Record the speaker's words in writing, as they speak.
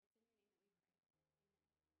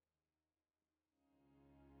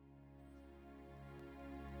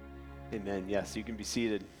Amen. Yes, you can be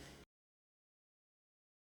seated.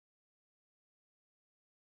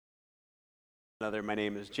 My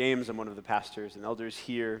name is James. I'm one of the pastors and elders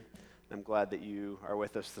here. I'm glad that you are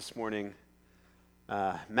with us this morning.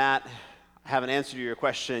 Matt, I have an answer to your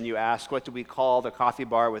question. You asked, what do we call the coffee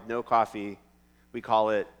bar with no coffee? We call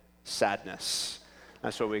it sadness.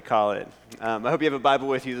 That's what we call it. I hope you have a Bible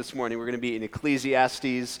with you this morning. We're going to be in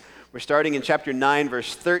Ecclesiastes. We're starting in chapter 9,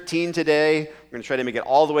 verse 13 today. We're going to try to make it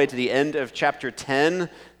all the way to the end of chapter 10.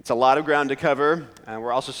 It's a lot of ground to cover.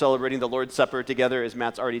 We're also celebrating the Lord's Supper together, as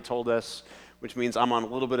Matt's already told us, which means I'm on a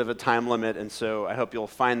little bit of a time limit, and so I hope you'll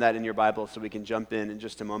find that in your Bible so we can jump in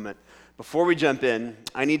just a moment. Before we jump in,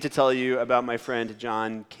 I need to tell you about my friend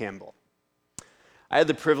John Campbell. I had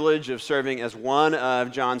the privilege of serving as one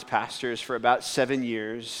of John's pastors for about 7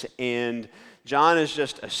 years, and John is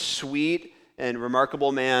just a sweet and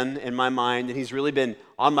remarkable man in my mind, and he's really been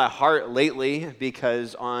on my heart lately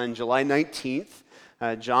because on July 19th,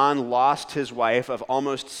 John lost his wife of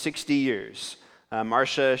almost 60 years.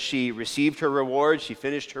 Marcia, she received her reward, she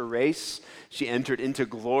finished her race, she entered into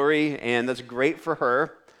glory, and that's great for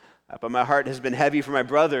her. But my heart has been heavy for my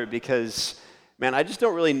brother because, man, I just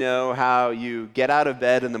don't really know how you get out of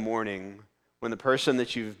bed in the morning when the person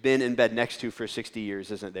that you've been in bed next to for 60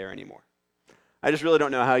 years isn't there anymore. I just really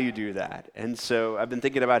don't know how you do that. And so I've been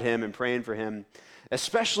thinking about him and praying for him,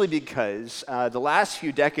 especially because the last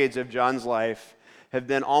few decades of John's life have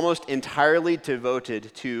been almost entirely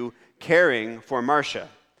devoted to caring for Marcia.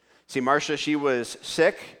 See, Marcia, she was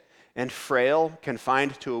sick and frail,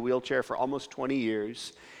 confined to a wheelchair for almost 20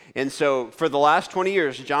 years. And so for the last 20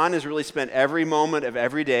 years, John has really spent every moment of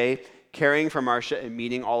every day caring for Marcia and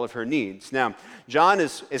meeting all of her needs. Now, John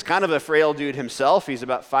is kind of a frail dude himself. He's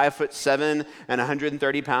about 5'7" and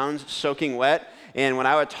 130 pounds, soaking wet. And when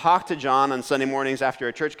I would talk to John on Sunday mornings after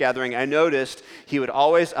a church gathering, I noticed he would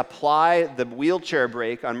always apply the wheelchair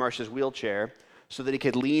brake on Marcia's wheelchair so that he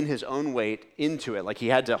could lean his own weight into it. Like he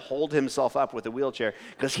had to hold himself up with a wheelchair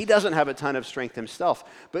because he doesn't have a ton of strength himself.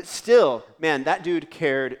 But still, man, that dude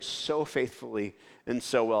cared so faithfully and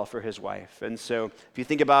so well for his wife. And so if you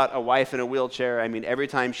think about a wife in a wheelchair, I mean, every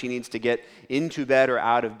time she needs to get into bed or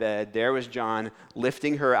out of bed, there was John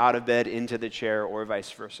lifting her out of bed into the chair or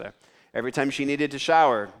vice versa. Every time she needed to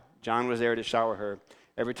shower, John was there to shower her.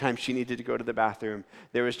 Every time she needed to go to the bathroom,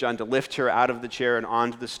 there was John to lift her out of the chair and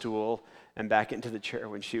onto the stool and back into the chair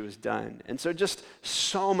when she was done. And so just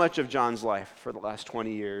so much of John's life for the last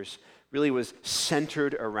 20 years really was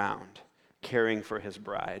centered around caring for his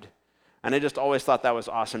bride. And I just always thought that was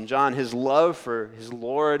awesome. John, his love for his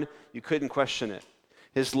Lord, you couldn't question it.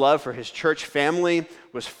 His love for his church family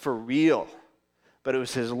was for real. But it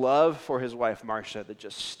was his love for his wife, Marcia, that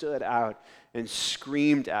just stood out and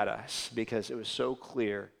screamed at us because it was so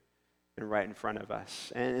clear and right in front of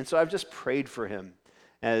us. And so I've just prayed for him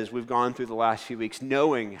as we've gone through the last few weeks,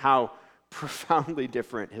 knowing how profoundly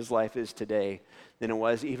different his life is today than it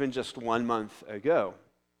was even just 1 month ago.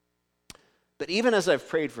 But even as I've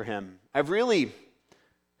prayed for him, I've really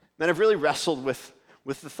wrestled with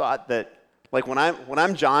the thought that, like, when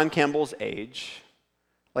I'm John Campbell's age,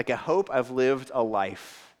 like, I hope I've lived a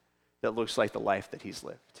life that looks like the life that he's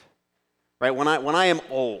lived. Right? When I am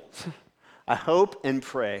old, I hope and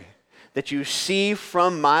pray that you see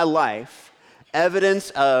from my life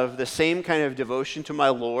evidence of the same kind of devotion to my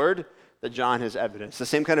Lord that John has evidenced, the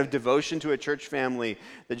same kind of devotion to a church family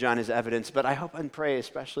that John has evidenced. But I hope and pray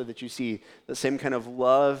especially that you see the same kind of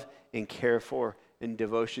love and care for and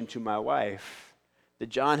devotion to my wife that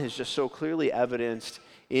John has just so clearly evidenced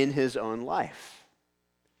in his own life.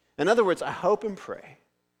 In other words, I hope and pray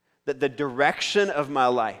that the direction of my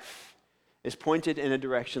life is pointed in a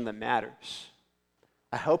direction that matters.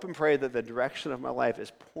 I hope and pray that the direction of my life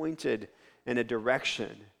is pointed in a direction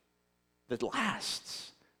that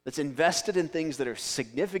lasts, that's invested in things that are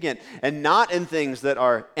significant and not in things that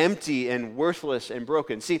are empty and worthless and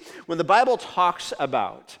broken. See, when the Bible talks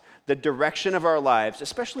about the direction of our lives,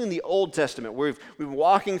 especially in the Old Testament, we've been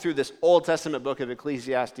walking through this Old Testament book of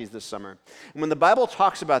Ecclesiastes this summer. And when the Bible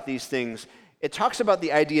talks about these things, it talks about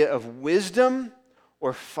the idea of wisdom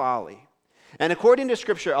or folly. And according to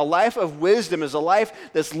Scripture, a life of wisdom is a life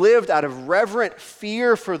that's lived out of reverent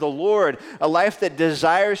fear for the Lord, a life that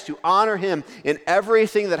desires to honor Him in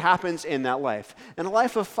everything that happens in that life. And a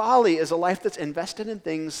life of folly is a life that's invested in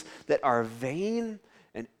things that are vain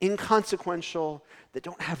and inconsequential, that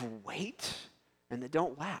don't have weight, and that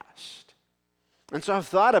don't last. And so I've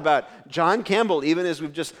thought about John Campbell, even as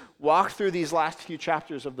we've just walked through these last few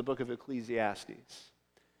chapters of the book of Ecclesiastes,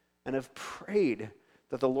 and have prayed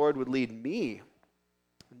that the Lord would lead me,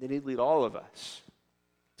 and that He'd lead all of us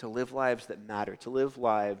to live lives that matter, to live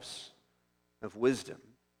lives of wisdom.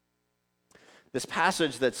 This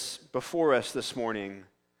passage that's before us this morning,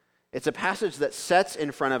 it's a passage that sets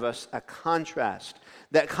in front of us a contrast,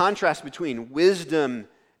 that contrast between wisdom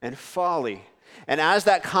and folly. And as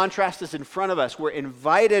that contrast is in front of us, we're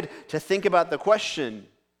invited to think about the question,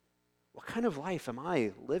 what kind of life am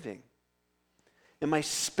I living? Am I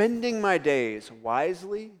spending my days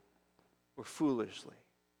wisely or foolishly?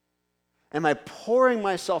 Am I pouring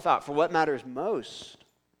myself out for what matters most?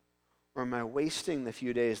 Or am I wasting the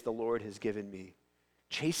few days the Lord has given me,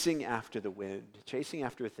 chasing after the wind, chasing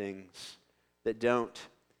after things that don't,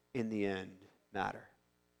 in the end, matter?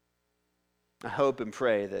 I hope and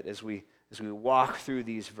pray that as we walk through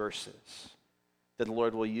these verses, that the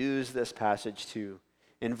Lord will use this passage to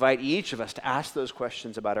invite each of us to ask those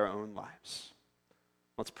questions about our own lives.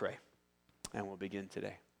 Let's pray, and we'll begin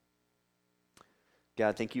today.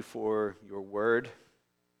 God, thank you for your word.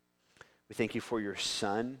 We thank you for your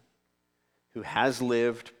Son, who has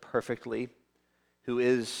lived perfectly, who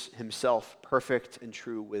is himself perfect and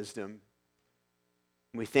true wisdom.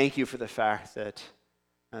 And we thank you for the fact that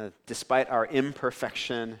despite our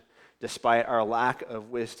imperfection, despite our lack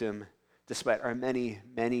of wisdom, despite our many,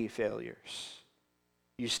 many failures,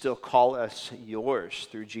 you still call us yours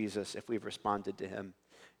through Jesus if we've responded to him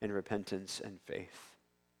in repentance and faith.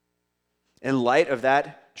 In light of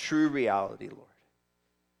that true reality, Lord,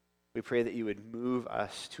 we pray that you would move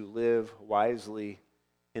us to live wisely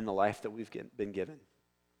in the life that we've been given.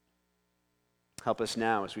 Help us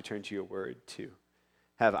now as we turn to your word to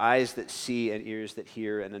have eyes that see and ears that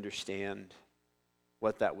hear and understand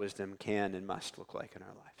what that wisdom can and must look like in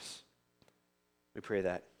our lives. We pray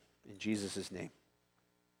that in Jesus' name.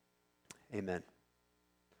 Amen.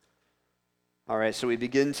 All right, so we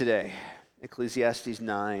begin today, Ecclesiastes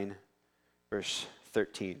 9, verse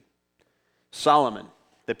 13. Solomon,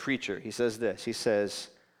 the preacher, he says this. He says,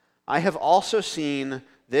 I have also seen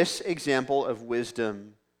this example of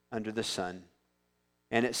wisdom under the sun,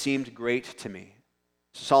 and it seemed great to me.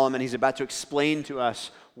 Solomon, he's about to explain to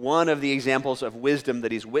us one of the examples of wisdom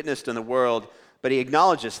that he's witnessed in the world, but he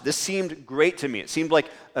acknowledges, this seemed great to me. It seemed like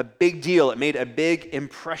a big deal. It made a big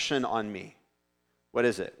impression on me. What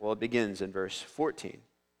is it? Well, it begins in verse 14.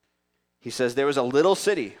 He says, there was a little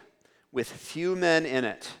city with few men in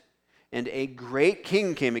it, and a great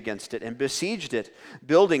king came against it and besieged it,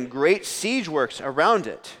 building great siege works around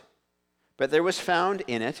it. But there was found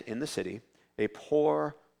in it, in the city, a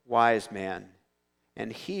poor wise man,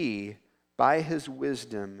 and he, by his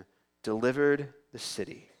wisdom, delivered the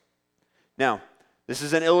city. Now, this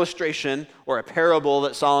is an illustration or a parable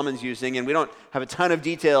that Solomon's using, and we don't have a ton of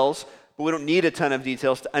details, but we don't need a ton of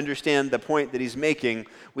details to understand the point that he's making.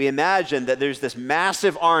 We imagine that there's this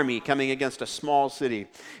massive army coming against a small city.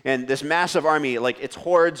 And this massive army, like its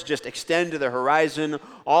hordes just extend to the horizon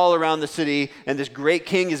all around the city. And this great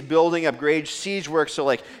king is building up great siege works, so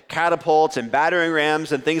like catapults and battering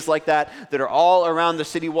rams and things like that are all around the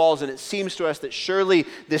city walls. And it seems to us that surely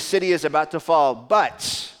this city is about to fall.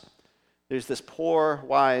 But there's this poor,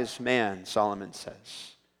 wise man, Solomon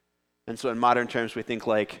says. And so in modern terms, we think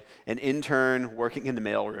like an intern working in the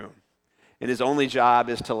mailroom. And his only job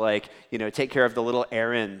is to take care of the little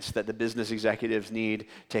errands that the business executives need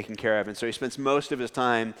taken care of. And so he spends most of his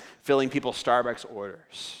time filling people's Starbucks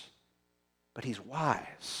orders. But he's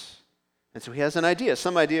wise. And so he has an idea,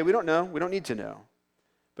 some idea we don't know, we don't need to know.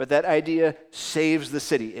 But that idea saves the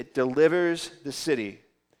city. It delivers the city.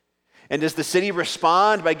 And does the city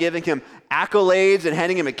respond by giving him accolades and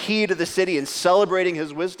handing him a key to the city and celebrating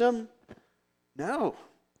his wisdom? No.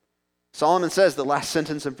 Solomon says, the last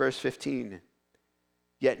sentence in verse 15,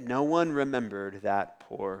 yet no one remembered that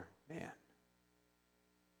poor man.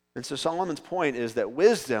 And so Solomon's point is that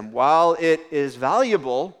wisdom, while it is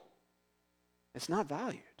valuable, it's not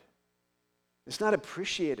valued. It's not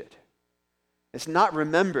appreciated. It's not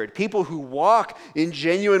remembered. People who walk in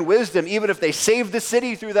genuine wisdom, even if they save the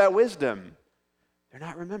city through that wisdom, they're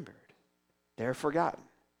not remembered. They're forgotten.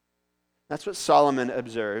 That's what Solomon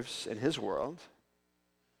observes in his world.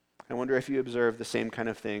 I wonder if you observe the same kind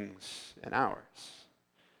of things in ours.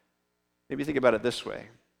 Maybe think about it this way.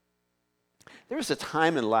 There was a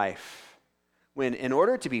time in life when, in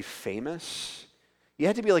order to be famous, you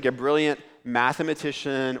had to be like a brilliant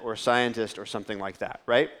mathematician or scientist or something like that,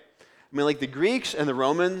 right? I mean, like the Greeks and the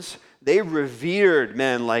Romans, they revered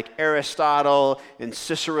men like Aristotle and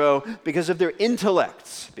Cicero because of their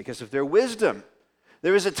intellects, because of their wisdom.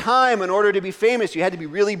 There was a time in order to be famous, you had to be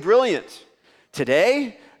really brilliant.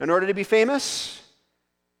 Today, in order to be famous,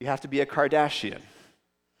 you have to be a Kardashian.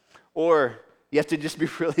 Or you have to just be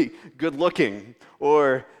really good looking,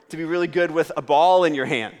 or to be really good with a ball in your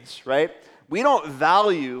hands, right? We don't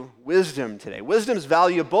value wisdom today. Wisdom's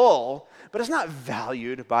valuable, but it's not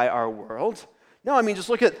valued by our world. No, I mean, just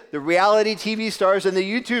look at the reality TV stars and the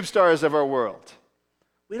YouTube stars of our world.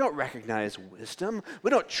 We don't recognize wisdom.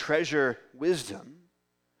 We don't treasure wisdom.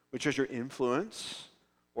 We treasure influence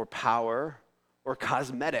or power or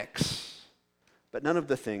cosmetics, but none of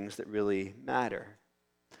the things that really matter.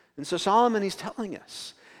 And so Solomon, he's telling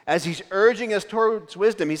us, as he's urging us towards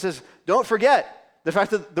wisdom, he says, don't forget the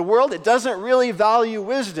fact that the world, it doesn't really value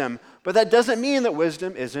wisdom, but that doesn't mean that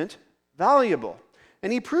wisdom isn't valuable.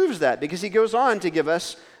 And he proves that because he goes on to give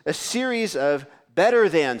us a series of better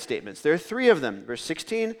than statements. There are 3 of them, verse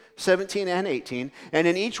 16, 17, and 18. And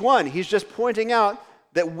in each one, he's just pointing out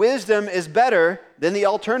that wisdom is better than the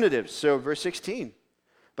alternatives. So verse 16,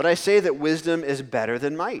 but I say that wisdom is better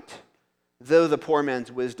than might, though the poor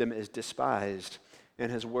man's wisdom is despised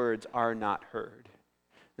and his words are not heard.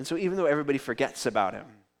 And so even though everybody forgets about him,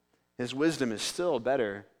 his wisdom is still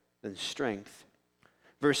better than strength.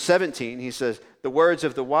 Verse 17, he says, the words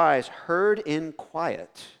of the wise heard in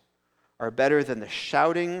quiet are better than the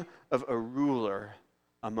shouting of a ruler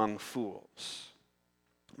among fools.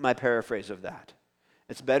 My paraphrase of that.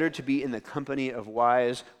 It's better to be in the company of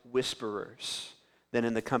wise whisperers than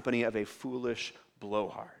in the company of a foolish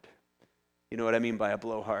blowhard. You know what I mean by a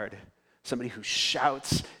blowhard? Somebody who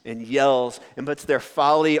shouts and yells and puts their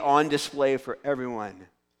folly on display for everyone.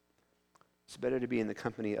 It's better to be in the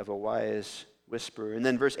company of a wise whisperer. And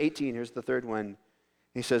then verse 18, here's the third one.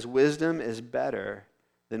 He says, wisdom is better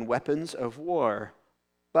than weapons of war,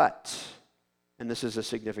 but, and this is a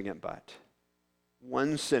significant but,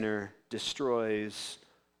 one sinner destroys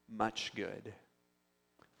much good.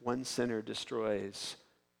 One sinner destroys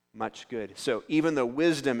much good. So even though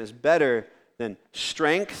wisdom is better than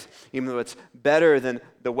strength, even though it's better than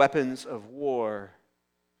the weapons of war,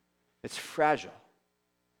 it's fragile.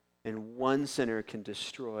 And one sinner can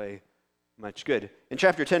destroy much good. In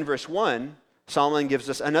chapter 10, verse 1, Solomon gives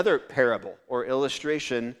us another parable or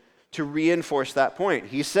illustration to reinforce that point.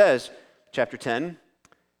 He says, chapter 10,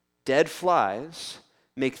 dead flies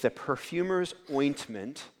make the perfumer's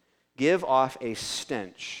ointment give off a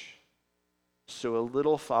stench, so a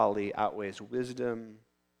little folly outweighs wisdom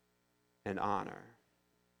and honor.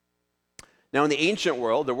 Now, in the ancient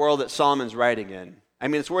world, the world that Solomon's writing in, I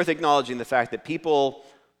mean, it's worth acknowledging the fact that people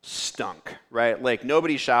stunk, right? Like,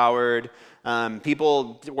 nobody showered.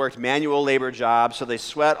 People worked manual labor jobs, so they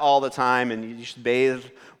sweat all the time, and you should bathe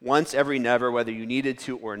once every never, whether you needed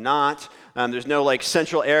to or not. There's no like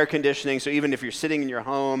central air conditioning, so even if you're sitting in your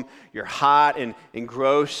home, you're hot and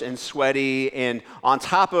gross and sweaty. And on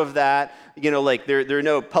top of that, you know, like there are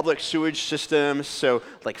no public sewage systems, so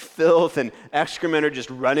like filth and excrement are just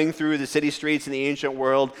running through the city streets in the ancient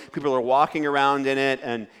world. People are walking around in it,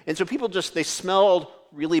 and so people just, they smelled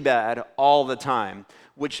really bad all the time,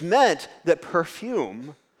 which meant that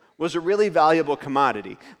perfume was a really valuable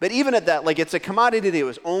commodity. But even at that, like, it's a commodity that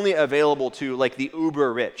was only available to like the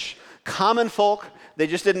uber rich. Common folk, they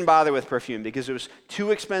just didn't bother with perfume because it was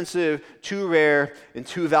too expensive, too rare, and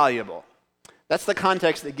too valuable. That's the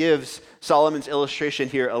context that gives Solomon's illustration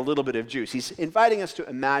here a little bit of juice. He's inviting us to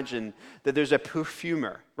imagine that there's a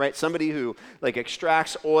perfumer, right? Somebody who like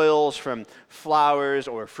extracts oils from flowers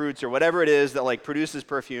or fruits or whatever it is that like produces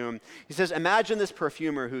perfume. He says, imagine this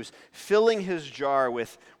perfumer who's filling his jar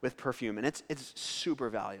with perfume, and it's super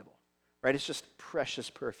valuable, right? It's just precious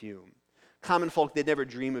perfume. Common folk, they'd never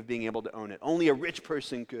dream of being able to own it. Only a rich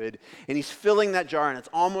person could. And he's filling that jar, and it's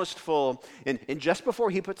almost full. And just before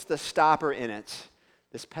he puts the stopper in it,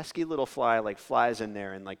 this pesky little fly like flies in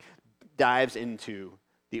there and like dives into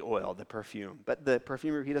the oil, the perfume. But the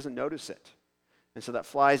perfumer, he doesn't notice it. And so that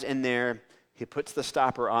fly's in there. He puts the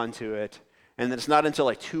stopper onto it. And then it's not until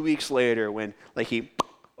like 2 weeks later when like he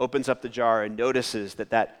opens up the jar and notices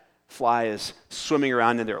that fly is swimming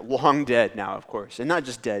around in there, long dead now, of course. And not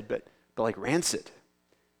just dead, but like rancid.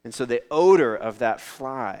 And so the odor of that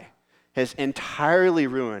fly has entirely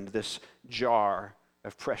ruined this jar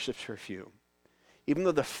of precious perfume. Even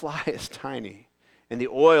though the fly is tiny and the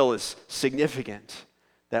oil is significant,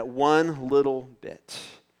 that one little bit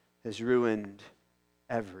has ruined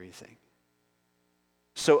everything.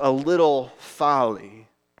 So a little folly,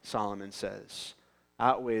 Solomon says,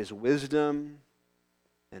 outweighs wisdom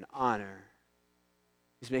and honor.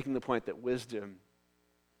 He's making the point that wisdom,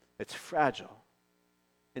 it's fragile,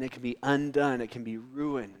 and it can be undone, it can be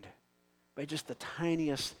ruined by just the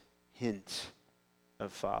tiniest hint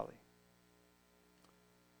of folly.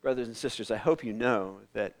 Brothers and sisters, I hope you know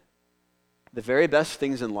that the very best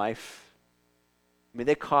things in life, I mean,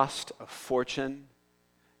 they cost a fortune,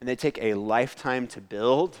 and they take a lifetime to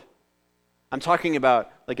build, I'm talking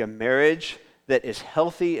about like a marriage that is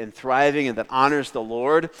healthy and thriving and that honors the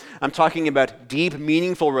Lord. I'm talking about deep,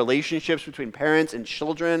 meaningful relationships between parents and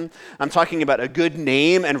children. I'm talking about a good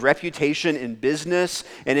name and reputation in business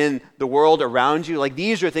and in the world around you. Like,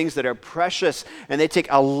 these are things that are precious, and they take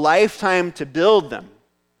a lifetime to build them.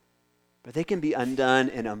 But they can be undone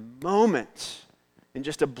in a moment, in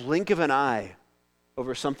just a blink of an eye,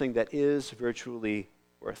 over something that is virtually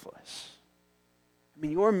worthless. I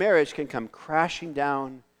mean, your marriage can come crashing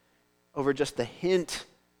down over just the hint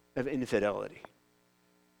of infidelity.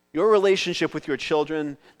 Your relationship with your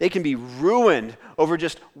children, they can be ruined over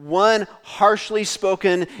just one harshly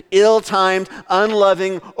spoken, ill-timed,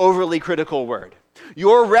 unloving, overly critical word.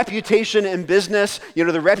 Your reputation in business,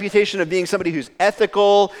 the reputation of being somebody who's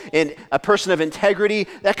ethical and a person of integrity,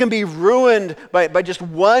 that can be ruined by just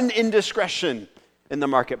one indiscretion in the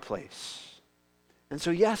marketplace. And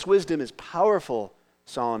so yes, wisdom is powerful,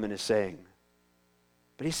 Solomon is saying.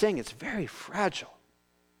 But he's saying it's very fragile.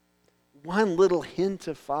 One little hint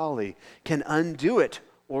of folly can undo it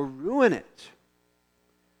or ruin it.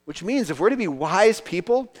 Which means if we're to be wise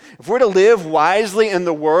people, if we're to live wisely in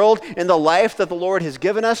the world, in the life that the Lord has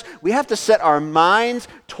given us, we have to set our minds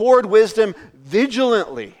toward wisdom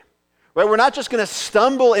vigilantly. Right? We're not just going to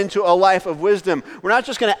stumble into a life of wisdom. We're not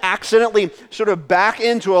just going to accidentally sort of back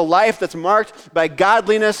into a life that's marked by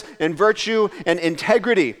godliness and virtue and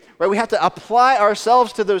integrity. Right? We have to apply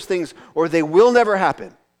ourselves to those things or they will never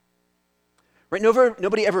happen. Right?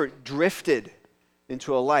 Nobody ever drifted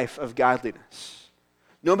into a life of godliness.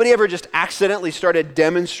 Nobody ever just accidentally started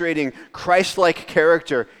demonstrating Christ-like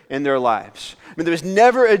character in their lives. I mean, there was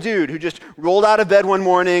never a dude who just rolled out of bed one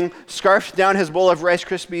morning, scarfed down his bowl of Rice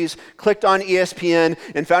Krispies, clicked on ESPN,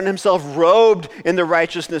 and found himself robed in the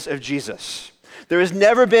righteousness of Jesus. There has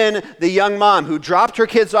never been the young mom who dropped her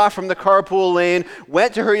kids off from the carpool lane,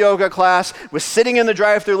 went to her yoga class, was sitting in the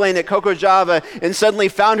drive-thru lane at Coco Java, and suddenly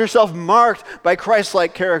found herself marked by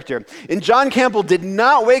Christ-like character. And John Campbell did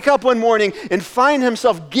not wake up one morning and find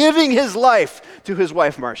himself giving his life to his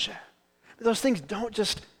wife, Marcia. Those things don't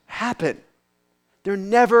just happen. They're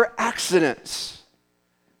never accidents.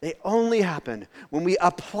 They only happen when we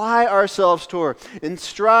apply ourselves toward and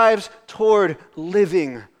strive toward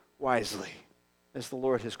living wisely, as the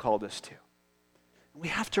Lord has called us to. We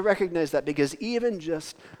have to recognize that because even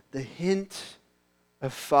just the hint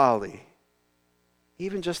of folly,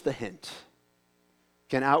 even just the hint,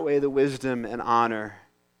 can outweigh the wisdom and honor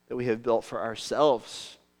that we have built for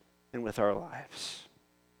ourselves and with our lives.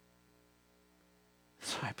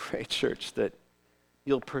 So I pray, church, that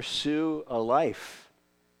you'll pursue a life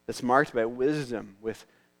that's marked by wisdom with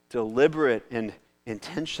deliberate and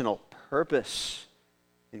intentional purpose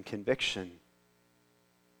and conviction.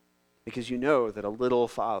 Because you know that a little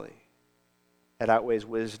folly, that outweighs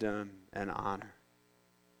wisdom and honor.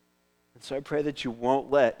 And so I pray that you won't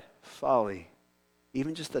let folly,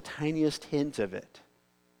 even just the tiniest hint of it,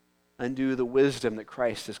 undo the wisdom that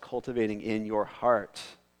Christ is cultivating in your heart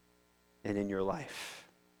and in your life.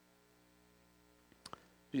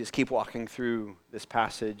 We just keep walking through this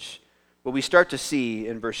passage. What we start to see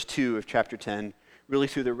in verse 2 of chapter 10, really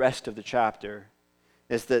through the rest of the chapter,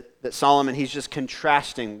 is that Solomon, he's just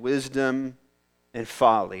contrasting wisdom and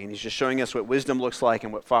folly. And he's just showing us what wisdom looks like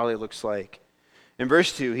and what folly looks like. In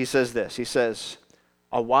verse 2, he says this. He says,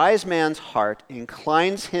 "A wise man's heart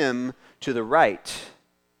inclines him to the right,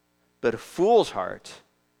 but a fool's heart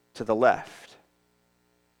to the left."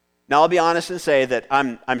 Now, I'll be honest and say that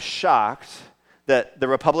I'm shocked that the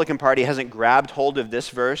Republican Party hasn't grabbed hold of this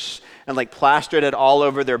verse and plastered it all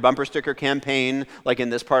over their bumper sticker campaign, in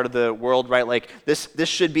this part of the world, right? This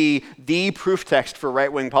should be the proof text for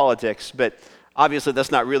right-wing politics, but obviously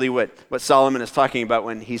that's not really what Solomon is talking about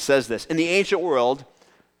when he says this. In the ancient world,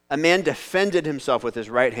 a man defended himself with his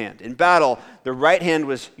right hand. In battle, the right hand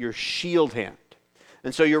was your shield hand.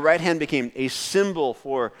 And so your right hand became a symbol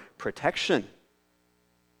for protection.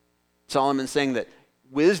 Solomon's saying that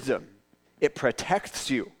wisdom, it protects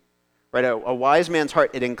you, right? A wise man's heart,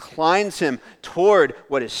 it inclines him toward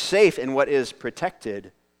what is safe and what is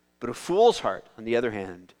protected. But a fool's heart, on the other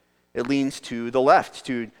hand, it leans to the left,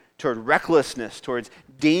 toward recklessness, towards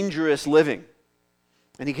dangerous living.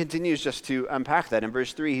 And he continues just to unpack that. In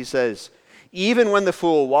verse 3, he says, "Even when the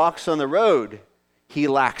fool walks on the road, he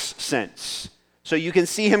lacks sense." So you can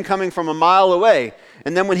see him coming from a mile away.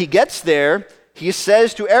 And then when he gets there, he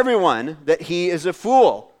says to everyone that he is a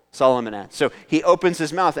fool. Solomon adds. So he opens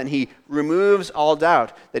his mouth and he removes all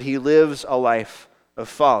doubt that he lives a life of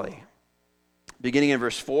folly. Beginning in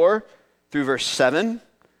verse 4 through verse 7,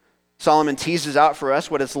 Solomon teases out for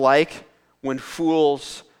us what it's like when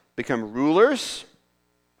fools become rulers.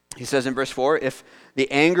 He says in verse 4, if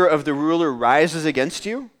the anger of the ruler rises against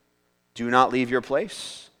you, do not leave your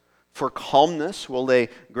place. For calmness will lay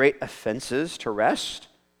great offenses to rest.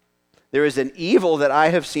 There is an evil that I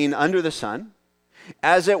have seen under the sun,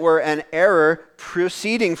 as it were an error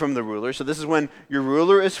proceeding from the ruler. So this is when your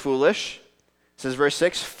ruler is foolish. It says verse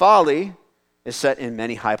 6, folly is set in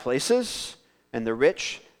many high places, and the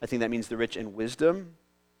rich, I think that means the rich in wisdom,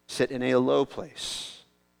 sit in a low place.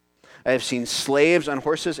 I have seen slaves on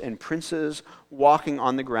horses and princes walking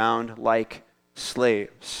on the ground like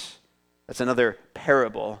slaves. That's another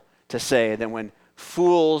parable to say that when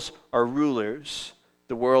fools are rulers,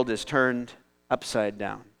 the world is turned upside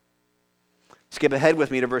down. Skip ahead with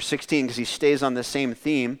me to verse 16 because he stays on the same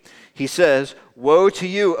theme. He says, woe to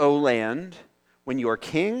you, O land, when your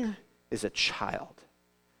king is a child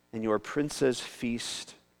and your princes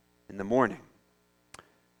feast in the morning.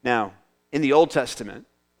 Now, in the Old Testament,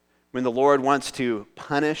 when the Lord wants to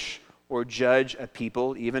punish or judge a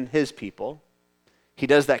people, even his people, he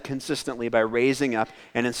does that consistently by raising up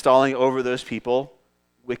and installing over those people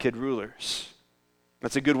wicked rulers.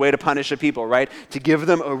 That's a good way to punish a people, right? To give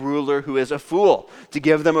them a ruler who is a fool, to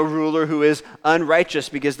give them a ruler who is unrighteous,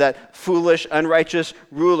 because that foolish, unrighteous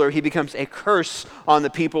ruler, he becomes a curse on the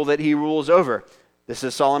people that he rules over. This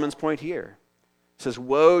is Solomon's point here. It says,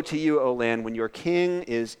 woe to you, O land, when your king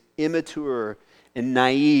is immature and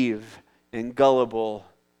naive and gullible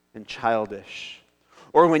and childish.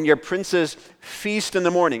 Or when your princes feast in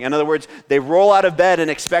the morning. In other words, they roll out of bed and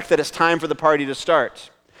expect that it's time for the party to start.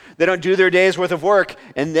 They don't do their day's worth of work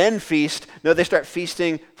and then feast. No, they start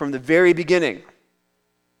feasting from the very beginning.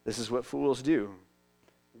 This is what fools do.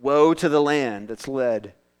 Woe to the land that's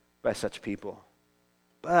led by such people.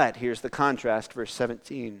 But here's the contrast, verse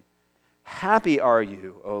 17. Happy are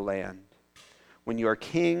you, O land, when your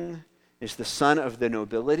king is the son of the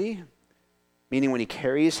nobility, meaning when he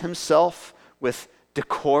carries himself with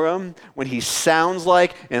decorum, when he sounds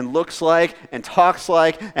like and looks like and talks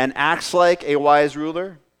like and acts like a wise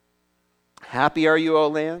ruler. Happy are you, O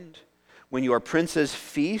land, when your princes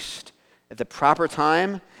feast at the proper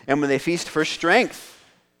time and when they feast for strength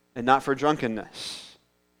and not for drunkenness.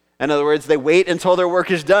 In other words, they wait until their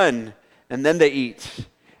work is done and then they eat.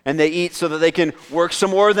 And they eat so that they can work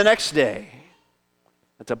some more the next day.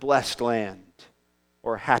 That's a blessed land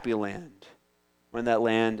or a happy land when that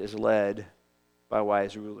land is led by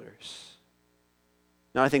wise rulers.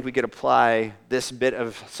 Now I think we could apply this bit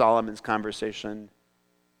of Solomon's conversation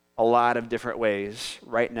a lot of different ways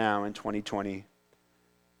right now in 2020.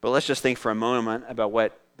 But let's just think for a moment about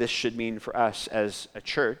what this should mean for us as a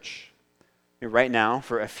church. Right now,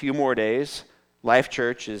 for a few more days, Life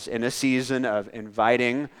Church is in a season of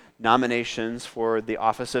inviting nominations for the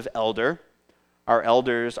office of elder. Our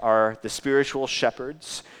elders are the spiritual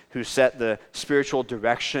shepherds who set the spiritual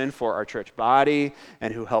direction for our church body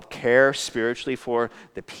and who help care spiritually for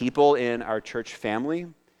the people in our church family.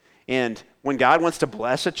 And when God wants to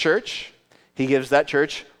bless a church, he gives that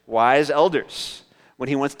church wise elders. When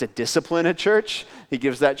he wants to discipline a church, he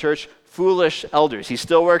gives that church foolish elders. He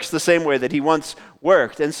still works the same way that he once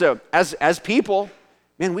worked. And so as people,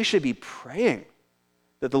 man, we should be praying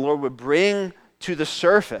that the Lord would bring to the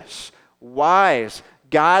surface wise,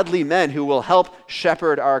 godly men who will help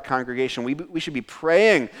shepherd our congregation. We should be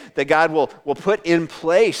praying that God will put in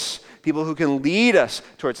place people who can lead us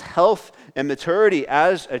towards health and maturity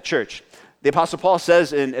as a church. The Apostle Paul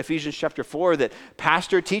says in Ephesians chapter 4 that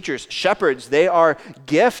pastor, teachers, shepherds, they are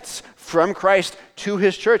gifts from Christ to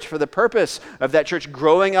his church for the purpose of that church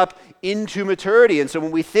growing up into maturity. And so when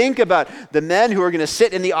we think about the men who are going to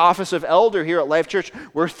sit in the office of elder here at Life Church,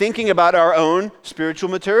 we're thinking about our own spiritual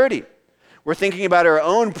maturity. We're thinking about our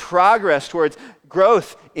own progress towards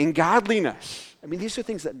growth in godliness. I mean, these are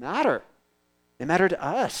things that matter. They matter to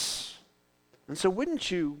us. And so wouldn't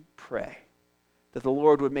you pray that the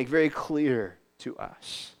Lord would make very clear to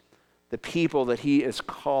us the people that he is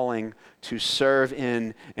calling to serve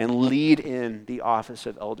in and lead in the office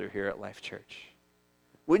of elder here at Life Church?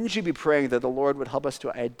 Wouldn't you be praying that the Lord would help us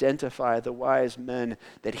to identify the wise men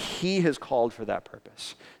that he has called for that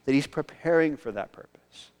purpose, that he's preparing for that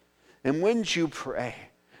purpose? And wouldn't you pray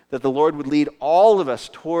that the Lord would lead all of us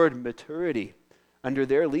toward maturity under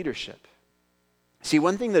their leadership? See,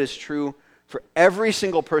 one thing that is true for every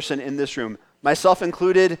single person in this room, myself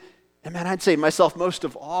included, and man, I'd say myself most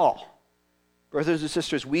of all. Brothers and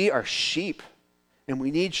sisters, we are sheep, and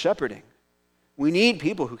we need shepherding. We need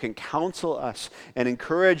people who can counsel us and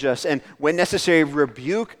encourage us, and when necessary,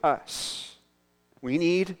 rebuke us. We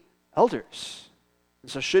need elders.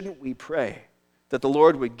 And so shouldn't we pray that the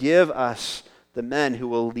Lord would give us the men who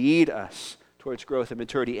will lead us towards growth and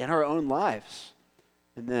maturity in our own lives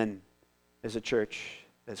and then as a church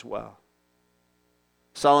as well.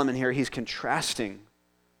 Solomon here, he's contrasting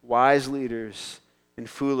wise leaders and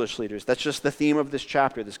foolish leaders. That's just the theme of this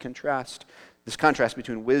chapter, this contrast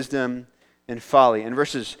between wisdom and folly. In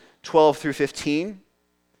verses 12 through 15,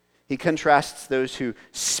 he contrasts those who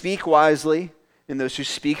speak wisely and those who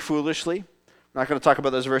speak foolishly. I'm not going to talk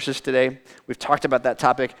about those verses today. We've talked about that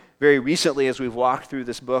topic very recently as we've walked through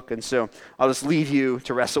this book, and so I'll just leave you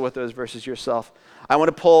to wrestle with those verses yourself. I want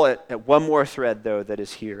to pull at one more thread, though, that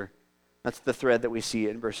is here. That's the thread that we see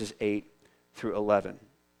in verses 8 through 11.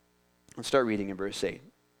 Let's start reading in verse 8.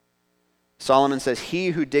 Solomon says, "He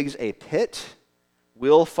who digs a pit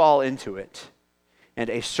will fall into it, and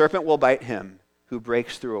a serpent will bite him who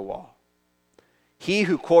breaks through a wall. He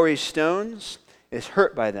who quarries stones is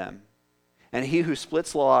hurt by them, and he who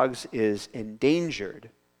splits logs is endangered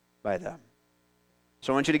by them."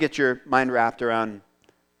 So I want you to get your mind wrapped around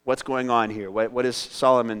what's going on here. What is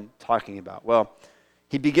Solomon talking about? Well,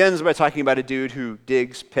 he begins by talking about a dude who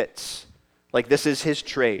digs pits. Like this is his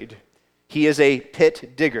trade. He is a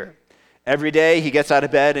pit digger. Every day he gets out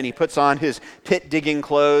of bed and he puts on his pit digging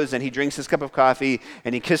clothes and he drinks his cup of coffee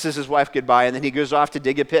and he kisses his wife goodbye and then he goes off to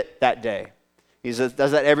dig a pit that day. He does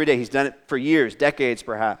that every day. He's done it for years, decades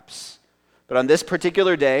perhaps. But on this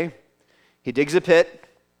particular day, he digs a pit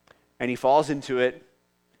and he falls into it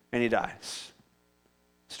and he dies.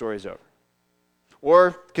 Story's over.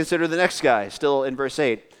 Or consider the next guy, still in verse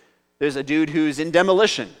 8. There's a dude who's in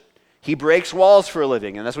demolition. He breaks walls for a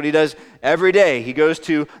living, and that's what he does every day. He goes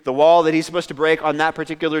to the wall that he's supposed to break on that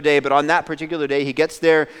particular day, but on that particular day, he gets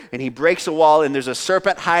there and he breaks a wall, and there's a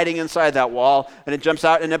serpent hiding inside that wall, and it jumps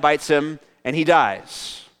out and it bites him, and he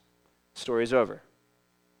dies. Story's over.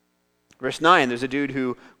 Verse 9, there's a dude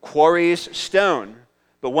who quarries stone,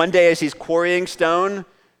 but one day as he's quarrying stone,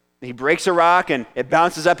 he breaks a rock, and it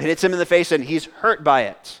bounces up and hits him in the face, and he's hurt by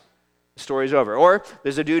it. Story's over. Or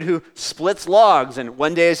there's a dude who splits logs, and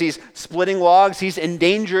one day as he's splitting logs, he's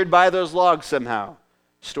endangered by those logs somehow.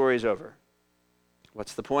 Story's over.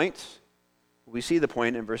 What's the point? We see the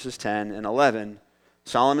point in verses 10 and 11.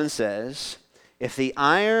 Solomon says, "If the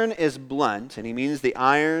iron is blunt," and he means the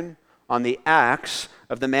iron on the axe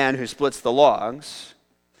of the man who splits the logs,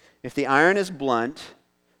 "if the iron is blunt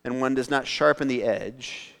and one does not sharpen the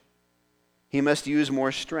edge, he must use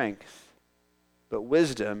more strength. But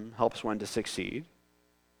wisdom helps one to succeed.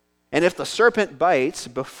 And if the serpent bites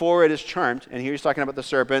before it is charmed," and here he's talking about the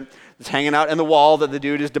serpent that's hanging out in the wall that the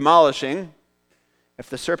dude is demolishing. "If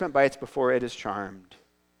the serpent bites before it is charmed,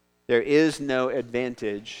 there is no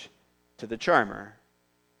advantage to the charmer."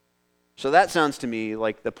 So that sounds to me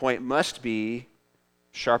like the point must be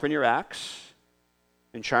sharpen your axe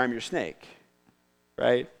and charm your snake,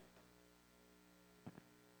 right?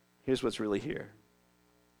 Here's what's really here.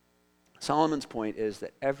 Solomon's point is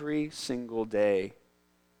that every single day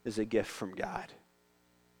is a gift from God.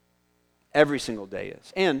 Every single day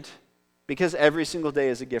is. And because every single day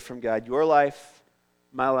is a gift from God, your life,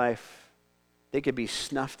 my life, they could be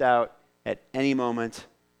snuffed out at any moment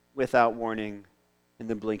without warning in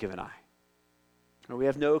the blink of an eye. We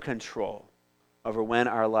have no control over when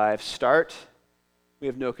our lives start. We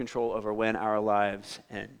have no control over when our lives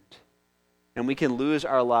end. And we can lose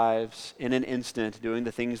our lives in an instant doing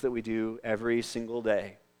the things that we do every single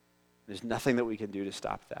day. There's nothing that we can do to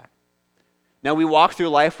stop that. Now, we walk through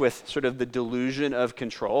life with sort of the delusion of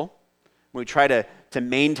control. We try to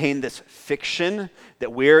maintain this fiction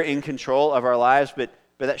that we're in control of our lives, but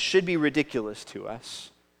that should be ridiculous to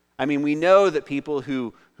us. I mean, we know that people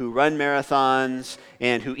who run marathons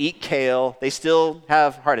and who eat kale, they still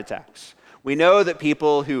have heart attacks. We know that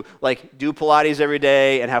people who do Pilates every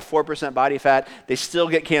day and have 4% body fat, they still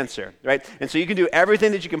get cancer, right? And so you can do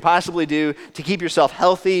everything that you can possibly do to keep yourself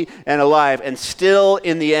healthy and alive and still,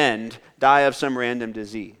 in the end, die of some random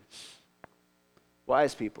disease.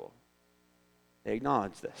 Wise people, they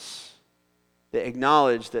acknowledge this. They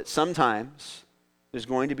acknowledge that sometimes there's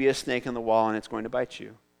going to be a snake in the wall and it's going to bite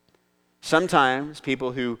you. Sometimes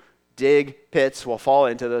people who dig pits will fall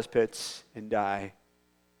into those pits and die.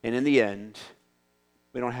 And in the end,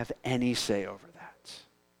 we don't have any say over that.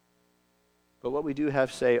 But what we do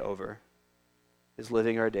have say over is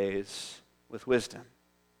living our days with wisdom.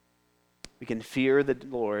 We can fear the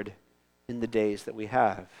Lord in the days that we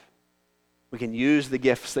have. We can use the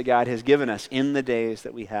gifts that God has given us in the days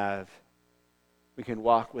that we have. We can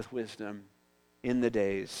walk with wisdom in the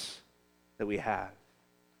days that we have.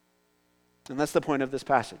 And that's the point of this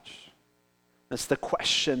passage. That's the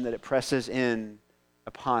question that it presses in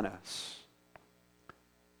upon us.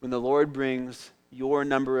 When the Lord brings your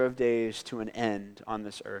number of days to an end on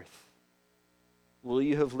this earth, will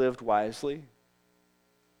you have lived wisely?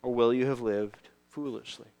 or will you have lived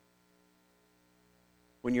foolishly?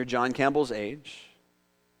 When you're John Campbell's age,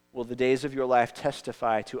 will the days of your life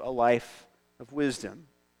testify to a life of wisdom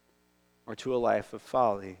or to a life of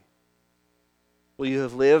folly? Will you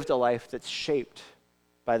have lived a life that's shaped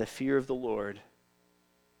by the fear of the Lord,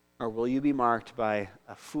 or will you be marked by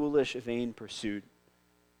a foolish, vain pursuit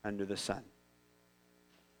under the sun?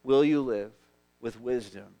 Will you live with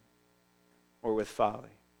wisdom or with folly?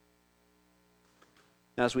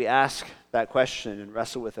 Now, as we ask that question and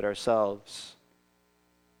wrestle with it ourselves,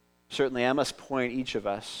 certainly I must point each of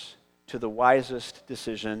us to the wisest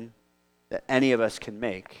decision that any of us can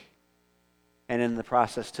make, and in the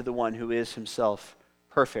process to the one who is himself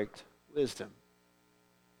perfect wisdom.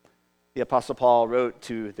 The Apostle Paul wrote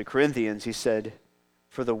to the Corinthians, he said,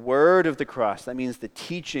 "For the word of the cross," that means the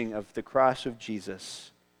teaching of the cross of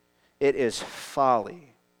Jesus, "it is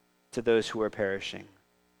folly to those who are perishing.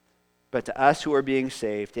 But to us who are being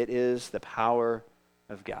saved, it is the power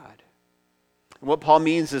of God." And what Paul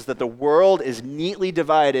means is that the world is neatly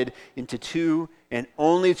divided into two and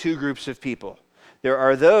only two groups of people. There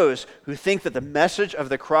are those who think that the message of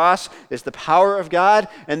the cross is the power of God,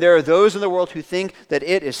 and there are those in the world who think that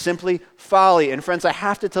it is simply folly. And friends, I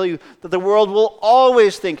have to tell you that the world will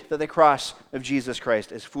always think that the cross of Jesus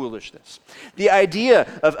Christ is foolishness. The idea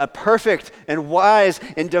of a perfect and wise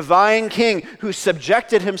and divine king who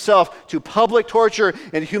subjected himself to public torture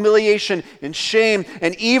and humiliation and shame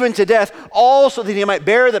and even to death, all so that he might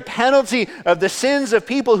bear the penalty of the sins of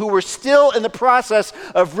people who were still in the process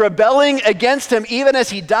of rebelling against him, even as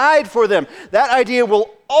he died for them, that idea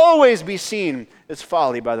will always be seen as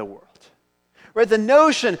folly by the world. Right? The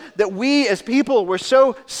notion that we as people were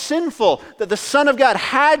so sinful that the Son of God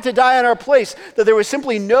had to die in our place, that there was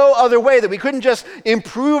simply no other way, that we couldn't just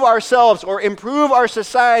improve ourselves or improve our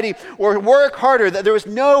society or work harder, that there was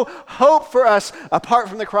no hope for us apart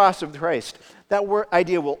from the cross of Christ. That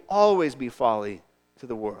idea will always be folly to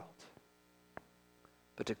the world.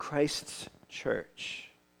 But to Christ's church,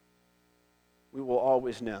 we will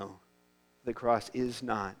always know the cross is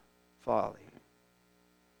not folly.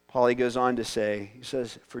 Paul, he goes on to say, he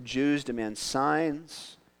says, "For Jews demand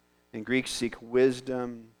signs, and Greeks seek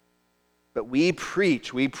wisdom, but we preach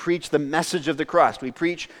the message of the cross. We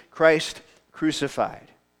preach Christ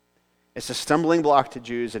crucified. It's a stumbling block to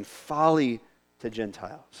Jews and folly to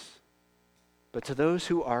Gentiles. But to those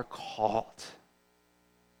who are called,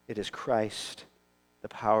 it is Christ, the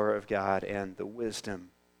power of God and the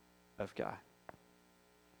wisdom of God."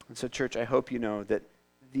 And so, church, I hope you know that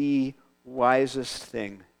the wisest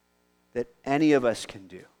thing that any of us can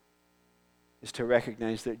do is to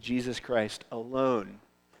recognize that Jesus Christ alone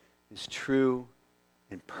is true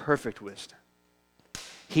and perfect wisdom.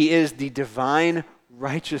 He is the divine,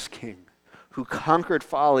 righteous King who conquered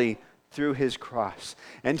folly through his cross.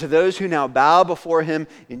 And to those who now bow before him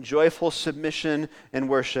in joyful submission and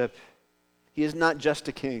worship, he is not just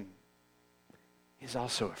a king, he is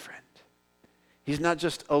also a friend. He's not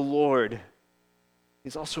just a Lord,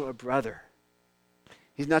 he's also a brother.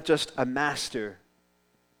 He's not just a master,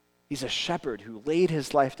 he's a shepherd who laid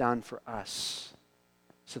his life down for us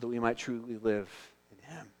so that we might truly live in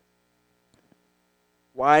him.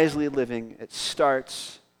 Wisely living, it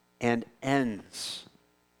starts and ends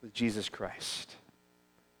with Jesus Christ.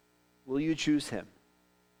 Will you choose him,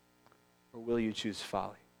 or will you choose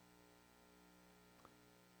folly?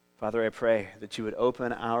 Father, I pray that you would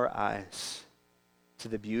open our eyes to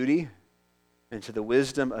the beauty and to the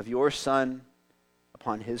wisdom of your Son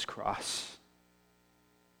upon his cross.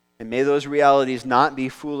 And may those realities not be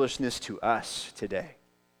foolishness to us today.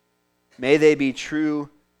 May they be true,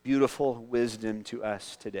 beautiful wisdom to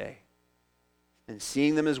us today. And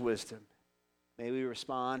seeing them as wisdom, may we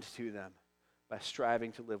respond to them by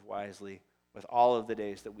striving to live wisely with all of the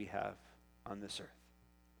days that we have on this earth.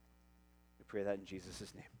 We pray that in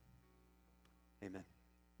Jesus' name. Amen.